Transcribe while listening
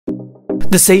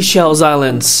The Seychelles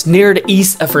Islands, near the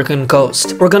East African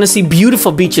coast. We're gonna see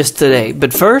beautiful beaches today,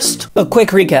 but first, a quick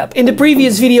recap. In the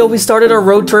previous video, we started our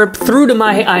road trip through the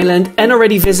Mahé island and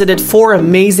already visited 4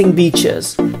 amazing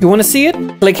beaches. You wanna see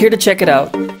it? Click here to check it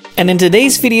out. And in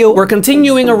today's video, we're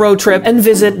continuing a road trip and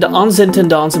visit the Anse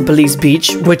Intendance and Police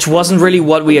Beach, which wasn't really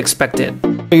what we expected.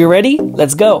 Are you ready?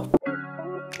 Let's go!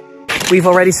 We've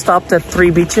already stopped at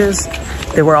 3 beaches.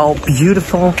 They were all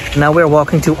beautiful. Now we're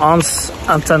walking to Anse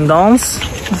Intendance,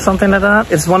 something like that.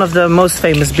 It's one of the most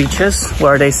famous beaches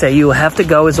where they say you have to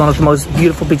go. It's one of the most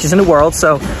beautiful beaches in the world.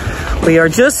 So we are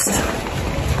just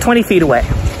 20 feet away.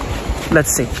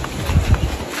 Let's see.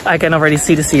 I can already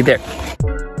see the sea there.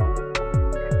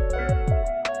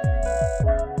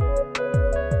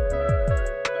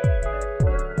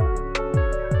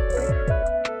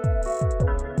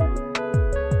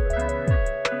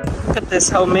 Look at this,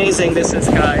 how amazing this is,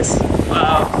 guys.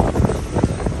 Wow.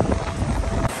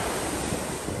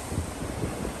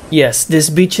 Yes, this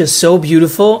beach is so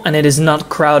beautiful and it is not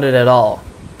crowded at all.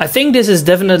 I think this is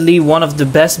definitely one of the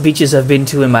best beaches I've been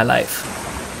to in my life.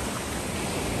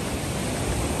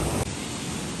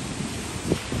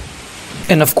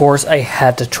 And of course, I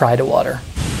had to try the water.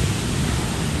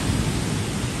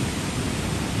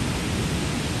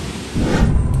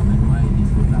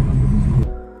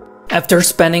 After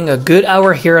spending a good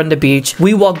hour here on the beach,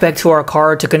 we walk back to our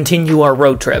car to continue our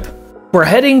road trip. We're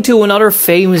heading to another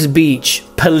famous beach,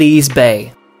 Police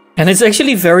Bay. And it's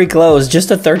actually very close,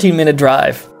 just a 13-minute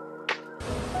drive.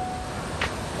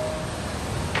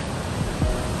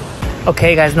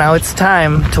 Okay guys, now it's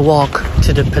time to walk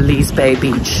to the Police Bay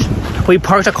beach. We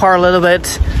parked the car a little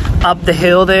bit up the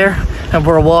hill there, and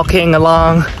we're walking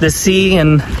along the sea,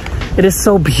 and it is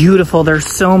so beautiful. There's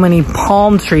so many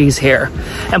palm trees here.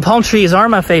 And palm trees are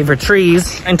my favorite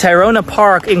trees. In Tayrona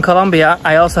Park in Colombia,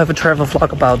 I also have a travel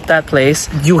vlog about that place.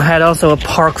 You had also a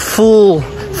park full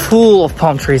of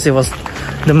palm trees. It was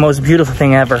the most beautiful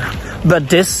thing ever. But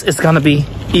this is gonna be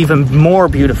even more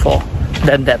beautiful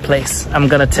than that place, I'm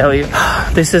gonna tell you.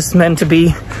 This is meant to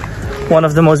be one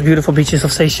of the most beautiful beaches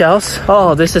of Seychelles.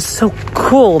 Oh, this is so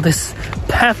cool. This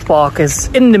path walk is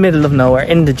in the middle of nowhere,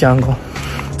 in the jungle.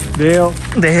 The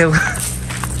hill.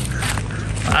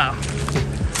 Wow.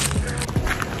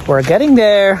 We're getting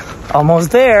there. Almost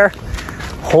there.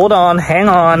 Hold on, hang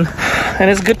on.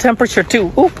 And it's good temperature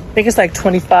too. Ooh, I think it's like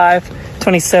 25,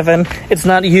 27. It's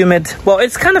not humid. Well,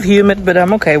 it's kind of humid, but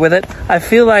I'm okay with it. I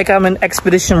feel like I'm in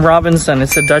Expedition Robinson.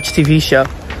 It's a Dutch TV show.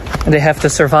 And they have to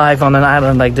survive on an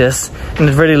island like this. And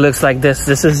it really looks like this.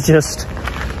 This is just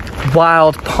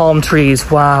wild palm trees.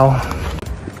 Wow.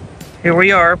 Here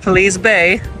we are, Police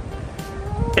Bay.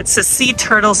 It's a sea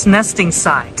turtle's nesting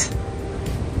site.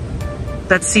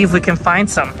 Let's see if we can find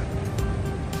some.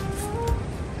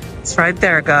 It's right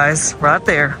there, guys. Right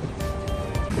there.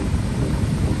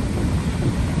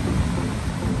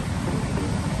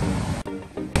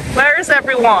 Where is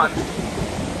everyone?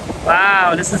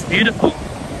 Wow, this is beautiful.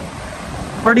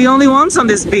 We're the only ones on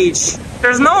this beach.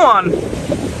 There's no one.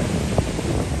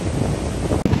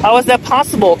 How is that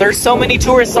possible? There's so many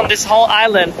tourists on this whole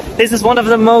island. This is one of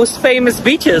the most famous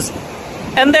beaches.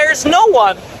 And there's no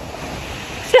one.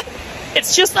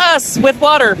 It's just us with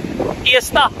water. Y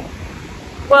está.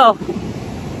 Well,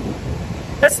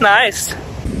 that's nice.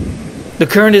 The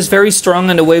current is very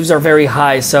strong and the waves are very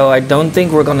high, so I don't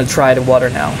think we're gonna try the water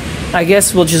now. I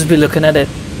guess we'll just be looking at it.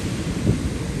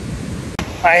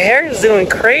 My hair is doing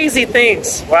crazy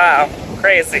things. Wow,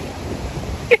 crazy.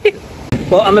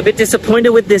 Well, I'm a bit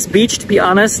disappointed with this beach, to be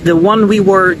honest. The one we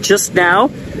were just now,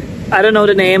 I don't know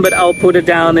the name, but I'll put it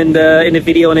down in the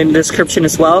video and in the description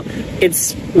as well.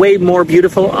 It's way more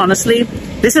beautiful, honestly.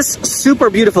 This is super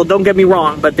beautiful, don't get me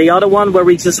wrong, but the other one where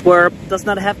we just were does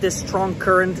not have this strong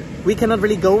current. We cannot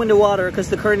really go in the water because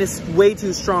the current is way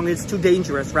too strong. It's too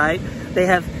dangerous, right? They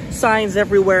have signs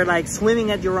everywhere like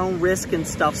swimming at your own risk and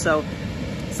stuff. So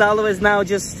Salo is now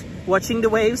just watching the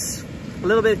waves a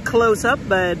little bit close up,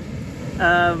 but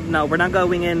no, we're not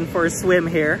going in for a swim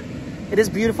here. It is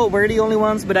beautiful, we're the only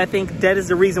ones, but I think that is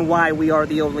the reason why we are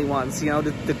the only ones. You know,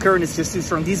 the current is just too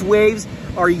strong. These waves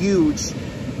are huge,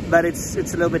 but it's a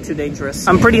little bit too dangerous.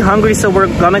 I'm pretty hungry, so we're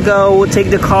gonna go take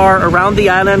the car around the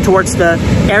island towards the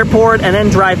airport and then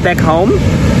drive back home.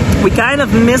 We kind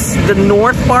of missed the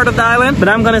north part of the island, but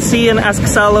I'm gonna see and ask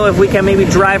Salo if we can maybe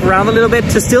drive around a little bit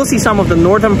to still see some of the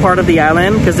northern part of the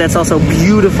island, because that's also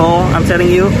beautiful, I'm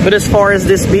telling you. But as far as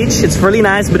this beach, it's really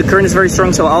nice, but the current is very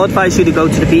strong, so I'll advise you to go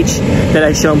to the beach that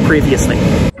I've shown previously.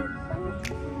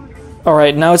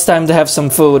 Alright, now it's time to have some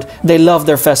food. They love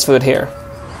their fast food here.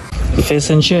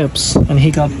 Fish and chips, and he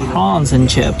got prawns and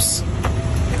chips.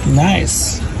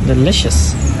 Nice,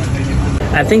 delicious.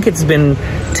 I think it's been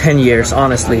 10 years,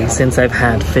 honestly, since I've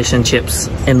had fish and chips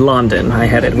in London. I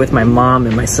had it with my mom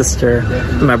and my sister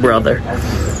and my brother.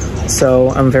 So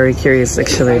I'm very curious,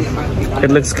 actually.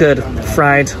 It looks good.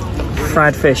 Fried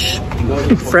fish.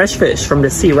 Fresh fish from the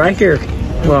sea right here.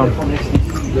 Wow.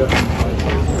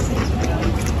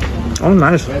 Oh,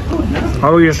 nice.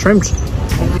 How are your shrimps?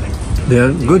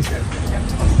 They're good.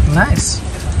 Nice.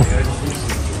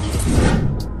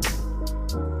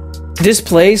 This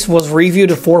place was reviewed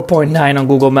a 4.9 on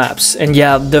Google Maps, and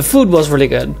yeah, the food was really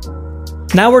good.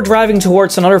 Now we're driving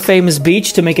towards another famous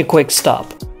beach to make a quick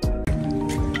stop.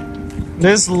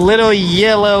 This little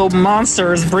yellow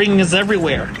monster is bringing us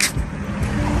everywhere.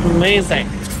 Amazing.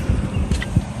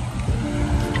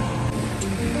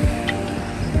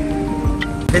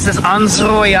 This is Anse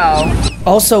Royale.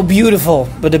 Also beautiful,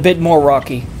 but a bit more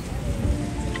rocky.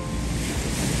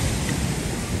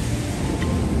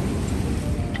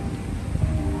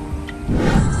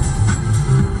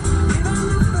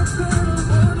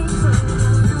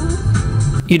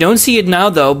 You don't see it now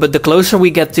though, but the closer we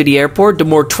get to the airport, the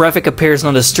more traffic appears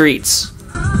on the streets.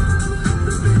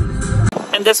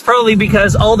 And that's probably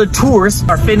because all the tours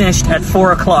are finished at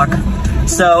 4 o'clock.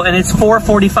 So, and it's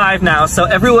 4:45 now, so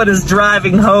everyone is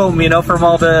driving home, you know, from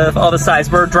all the sites.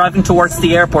 We're driving towards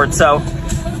the airport, so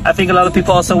I think a lot of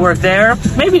people also work there.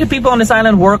 Maybe the people on this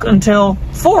island work until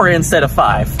 4 instead of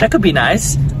 5. That could be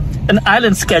nice. An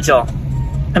island schedule.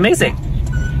 Amazing.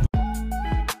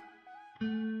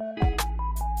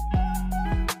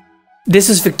 This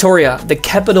is Victoria, the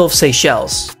capital of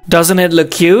Seychelles. Doesn't it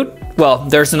look cute? Well,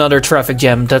 there's another traffic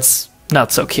jam that's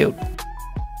not so cute.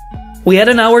 We had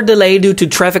an hour delay due to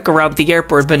traffic around the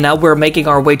airport, but now we're making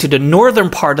our way to the northern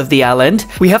part of the island.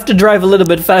 We have to drive a little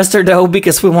bit faster though,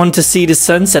 because we want to see the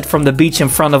sunset from the beach in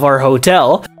front of our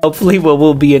hotel. Hopefully we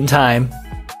will be in time.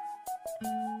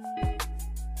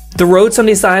 The roads on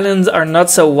these islands are not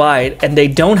so wide, and they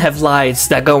don't have lights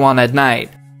that go on at night.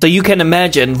 So you can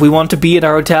imagine we want to be at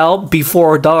our hotel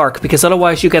before dark, because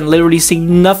otherwise you can literally see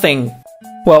nothing.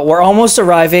 Well, we're almost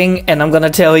arriving, and I'm gonna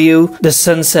tell you, the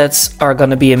sunsets are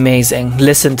gonna be amazing.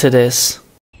 Listen to this.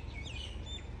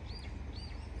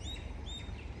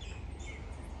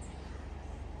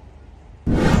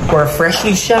 We're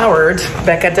freshly showered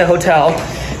back at the hotel,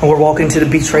 and we're walking to the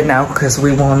beach right now because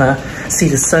we wanna see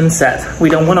the sunset. We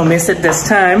don't wanna miss it this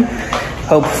time.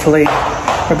 Hopefully,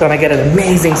 we're gonna get an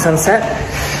amazing sunset.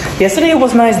 Yesterday it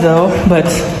was nice though, but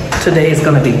today is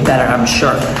gonna be better, I'm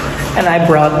sure. And I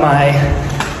brought my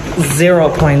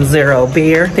 0.0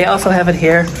 beer. They also have it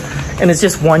here, and it's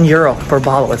just €1 per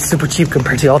bottle. It's super cheap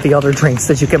compared to all the other drinks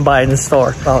that you can buy in the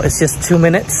store. Well, it's just 2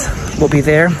 minutes. We'll be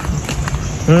there.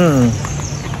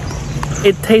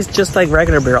 It tastes just like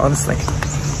regular beer, honestly.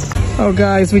 Oh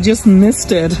guys, we just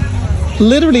missed it.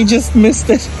 Literally just missed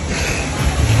it.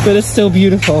 But it's still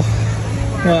beautiful.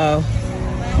 Wow.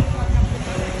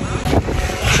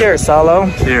 Cheers,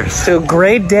 Salo. Cheers. To a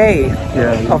great day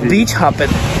of beach hopping.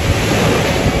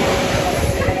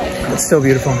 It's still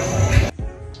beautiful.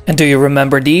 And do you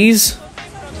remember these?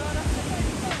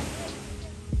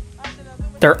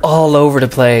 They're all over the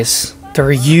place.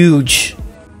 They're huge.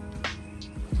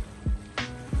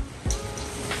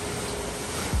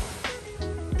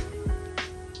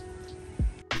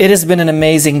 It has been an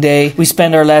amazing day. We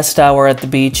spent our last hour at the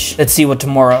beach. Let's see what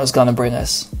tomorrow is gonna bring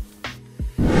us.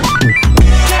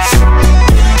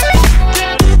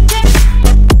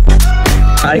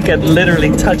 I can literally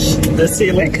touch the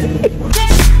ceiling.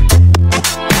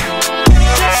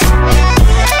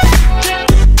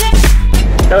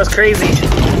 That was crazy.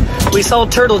 We saw a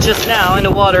turtle just now in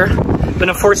the water, but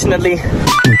unfortunately